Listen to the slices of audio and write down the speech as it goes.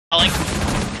No,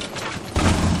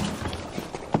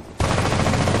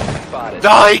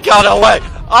 he got away!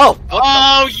 Oh!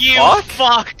 Oh, you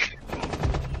fuck!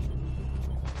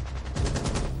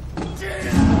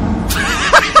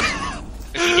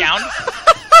 Is he down?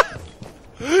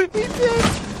 He did!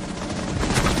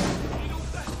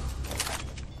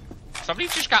 Somebody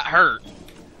just got hurt.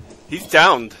 He's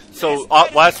downed. So,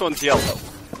 last one's yellow.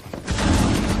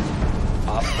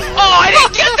 Oh, I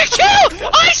didn't get the kill!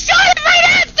 I shot it right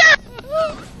after!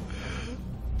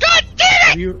 God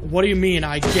damn it! What do you mean?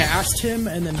 I gassed him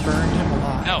and then burned him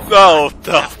alive? No,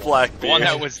 the black The one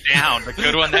that was down. The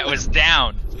good one that was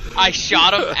down. I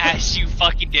shot him as you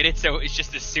fucking did it, so it was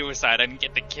just a suicide. I didn't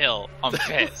get the kill. I'm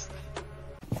pissed.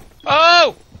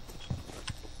 Oh!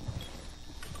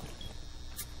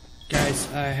 Guys,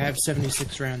 I have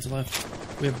 76 rounds left.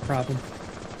 We have a problem.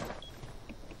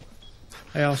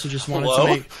 I also just wanted to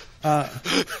make...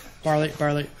 Barley,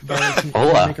 can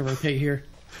you make a rotate here?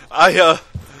 I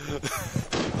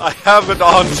have an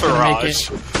entourage.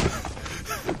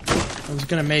 I was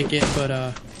gonna make it, but,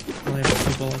 only have a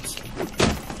few bullets.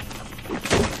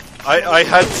 I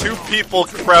had two people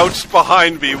crouched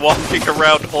behind me walking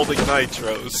around holding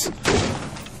nitros.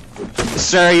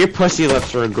 Sir, your pussy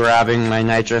lips were grabbing my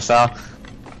nitro cell.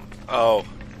 Oh.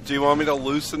 Do you want me to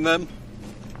loosen them?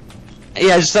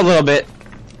 Yeah, just a little bit.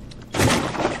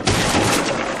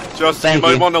 Justin, you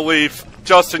might want to leave.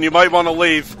 Justin, you might want to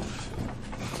leave.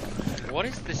 What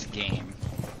is this game?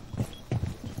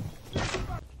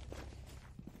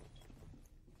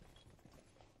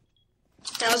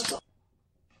 That was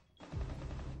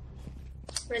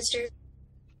Redster.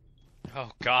 Oh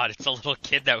god, it's a little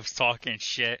kid that was talking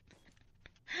shit.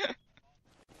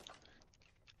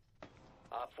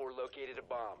 Op 4 located a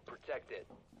bomb. Protect it.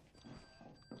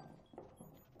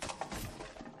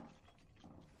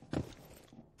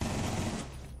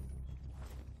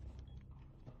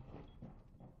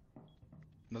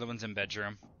 Another one's in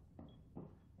bedroom.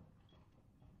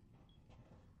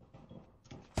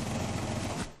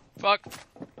 Fuck.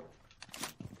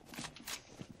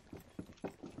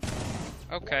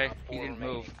 Okay, he didn't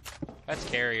move. That's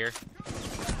carrier.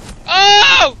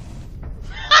 Oh!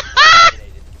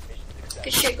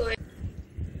 Good shit, going.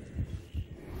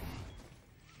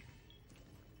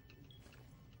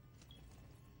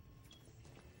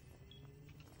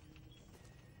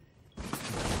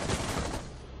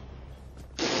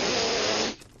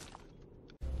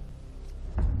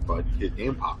 But his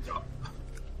name popped up.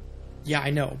 Yeah, I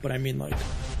know, but I mean, like,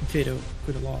 Potato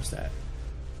could have lost that.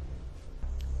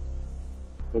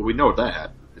 Well, we know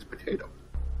that. It's Potato.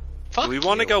 Fuck Do we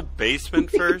want to go basement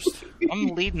first? I'm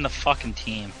leading the fucking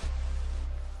team.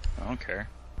 I don't care.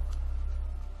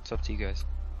 It's up to you guys.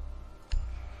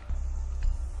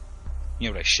 You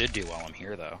know what I should do while I'm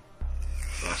here, though?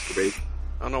 Masturbate.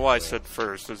 I don't know why I said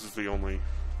first. This is the only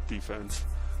defense.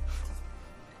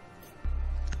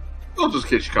 Well, just in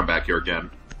case you come back here again.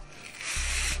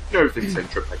 You know everything's same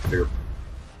trip next year.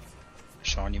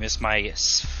 Sean, you missed my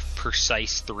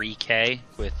precise 3K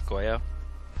with Goyo.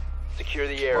 Secure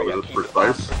the area. Oh, that's Keep the precise.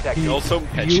 bombs protected. Also,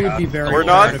 You would be very we're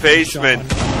proud not of me,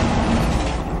 basement.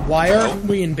 Sean. Why aren't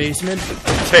we in basement?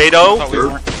 Potato.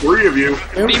 There are three of you.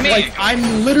 What do you mean? Like,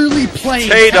 I'm literally playing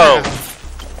Potato.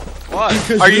 What?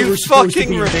 because Are we you were supposed to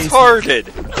fucking be in basement. retarded?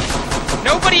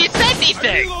 Nobody said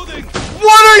anything!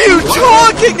 What are you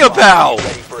talking about?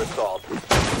 Ready for assault.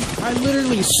 I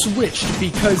literally switched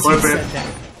because he Clip it. said that.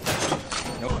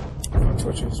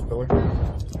 Switching spiller.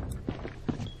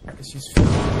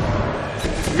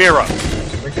 Mira.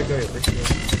 Break it down, break it down.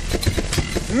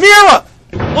 Mira!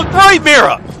 Look right,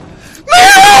 Mira!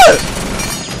 Mira!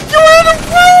 You're in a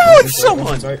room with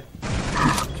someone! To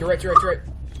your right, to your right, to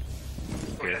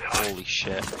your right. Holy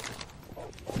shit.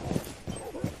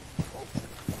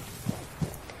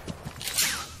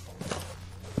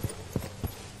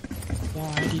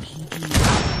 Why did he do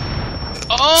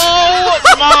Oh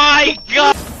my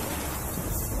god!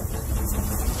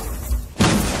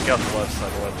 Got the left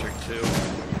side electric too.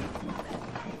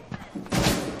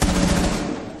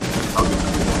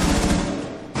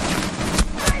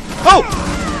 Oh!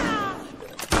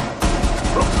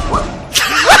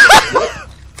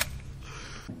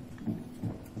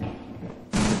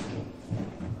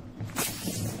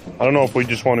 I don't know if we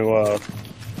just want to, you're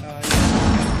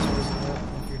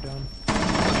done.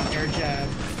 Air jab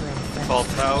from Tall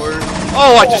tower.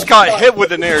 Oh, I just got hit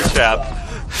with an air jab.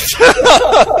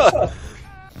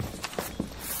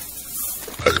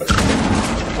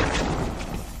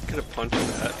 Could have punched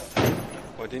that.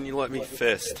 Why didn't you let me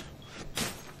fist?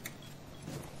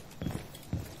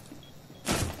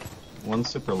 One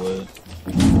super lit.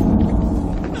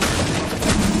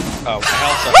 Oh, I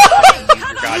also fucking use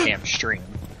your goddamn stream.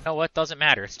 You know what? Doesn't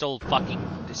matter. It's still fucking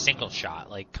a single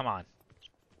shot. Like, come on.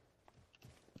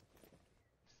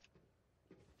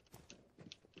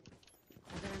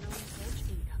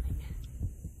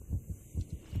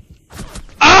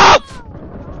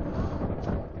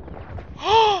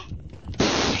 Oh!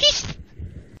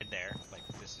 There, like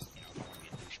this is, you know, if I want to be a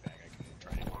douchebag, I can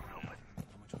try to do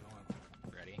it.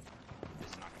 Ready? This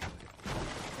is not gonna work.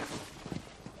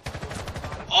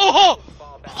 Oh!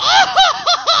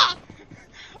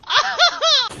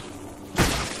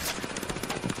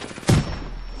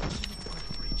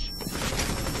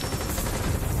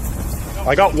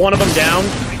 I got one of them down,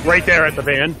 right there at the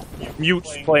van.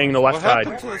 Mute's playing the left side.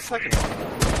 What happened to the second one?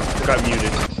 It got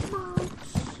muted.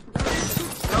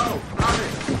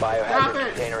 Biohazard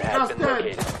container has been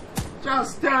located.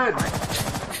 Justin!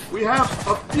 We have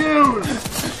a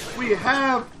fuse! We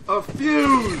have a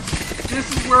fuse!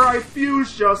 This is where I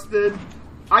fuse, Justin!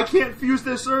 I can't fuse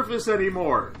this surface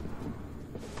anymore!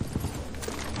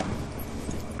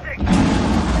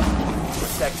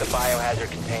 Protect the biohazard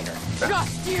container.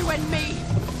 Just you and me!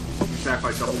 Back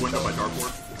by double window by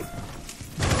dartboard.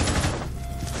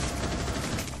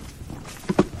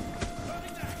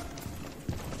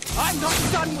 I'm not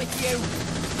done with you!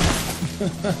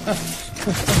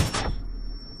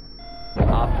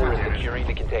 Op 4 is securing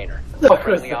the container.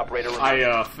 Friendly operator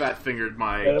I fat-fingered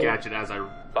my gadget as I...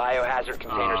 Biohazard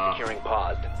container securing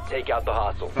paused. Take out the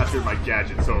hostile. Fat-fingered my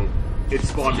gadget, so it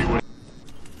spawned me with...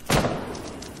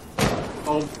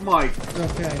 Oh my...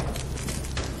 Okay.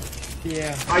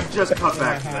 Yeah. I just cut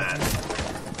back to that.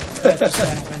 That just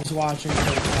happened. I was watching.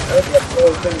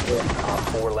 Op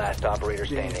 4 last operator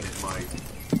standing.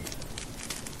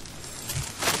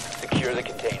 Secure the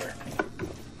container.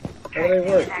 How do they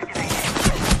work?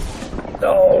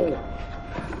 No!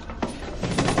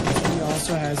 He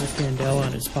also has a candela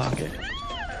in his pocket.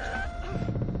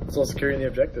 It's all securing the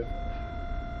objective.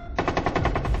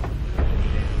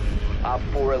 Op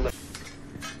 4 eliminated.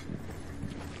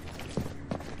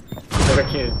 I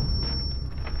can't.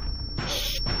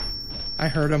 I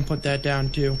heard him put that down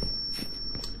too.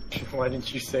 Why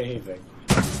didn't you say anything?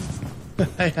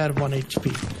 I had 1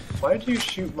 HP. Why did you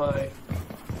shoot my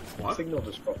What? signal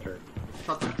disruptor?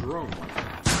 Shot the drone, Mike.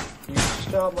 You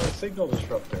shot my signal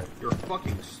disruptor. You're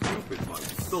fucking stupid, Mike.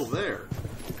 It's still there.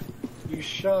 You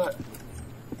shot.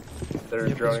 They're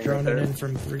It was droning right droning there. in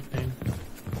from 3-ping.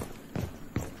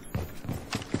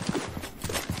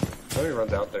 Oh, he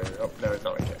runs out there. Oh, no, he's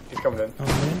not like that. He's coming in. Oh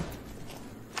man.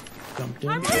 Jumped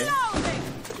in. You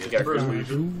got First goo.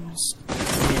 legion.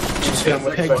 Just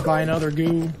got pegged by another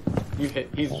goo. You hit.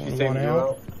 He's Pulling saving one you out.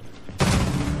 out.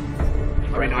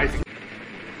 I mean, I think...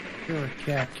 You're a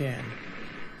cat can.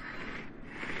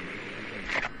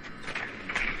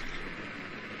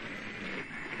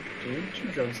 Dude,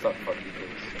 you don't stop fucking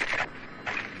please.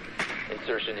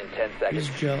 Insertion in 10 seconds.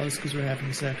 He's jealous because we're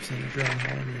having sex in the drone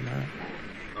hole and you're not.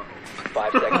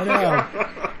 5 seconds. I know.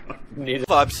 Need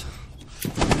Vibes.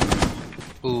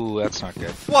 Ooh, that's not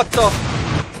good. What the?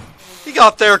 He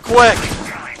got there quick.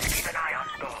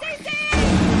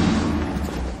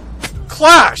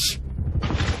 Clash.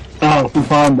 Oh, who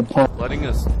found the pump? Letting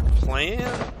us plant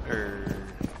or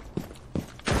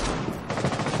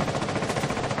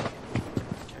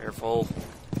careful.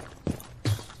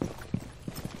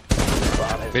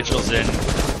 Vigil's in.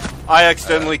 I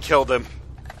accidentally killed him.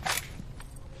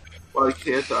 Well, I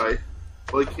can't die.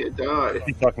 Well, I can't die.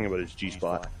 He's talking about his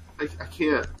G-spot. I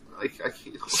can't. I can't.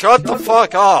 Shut the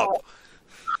fuck up.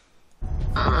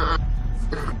 I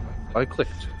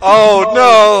clicked. Oh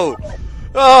no.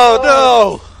 Oh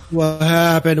no. What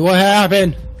happened? What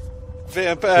happened?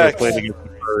 Vamp I X. played against the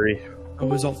furry. I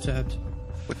was alt tabbed.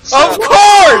 Of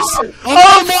course! Of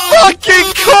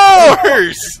fucking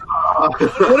course!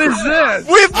 What is this?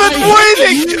 We've been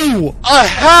waiting You! a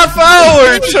half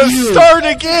hour to start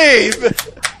a game!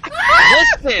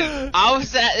 Listen, I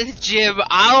was at the gym.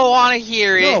 I don't want to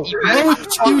hear it. No, no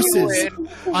excuses.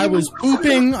 I was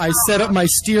pooping. I set up my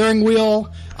steering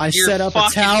wheel. I Your set up a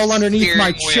fucking towel underneath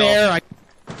my steering wheel. chair.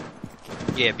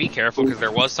 Yeah, be careful because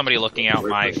there was somebody looking out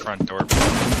my front door.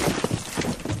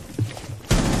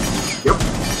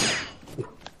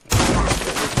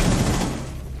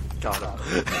 Got him.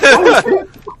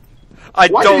 I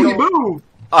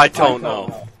don't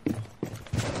know.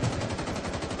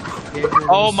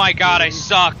 Oh my god, I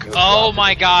suck. Oh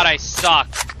my god, I suck.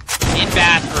 In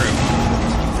bathroom.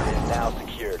 Is now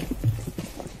secured.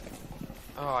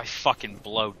 Oh, I fucking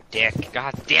blow dick.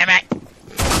 God damn it.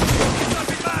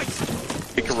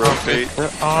 We can rotate.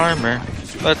 The armor.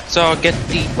 Let's all get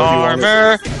the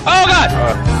armor. Oh god!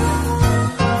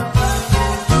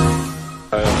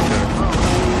 Okay.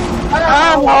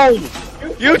 alone!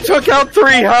 You took out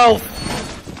 3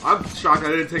 health! I'm shocked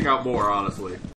I didn't take out more, honestly.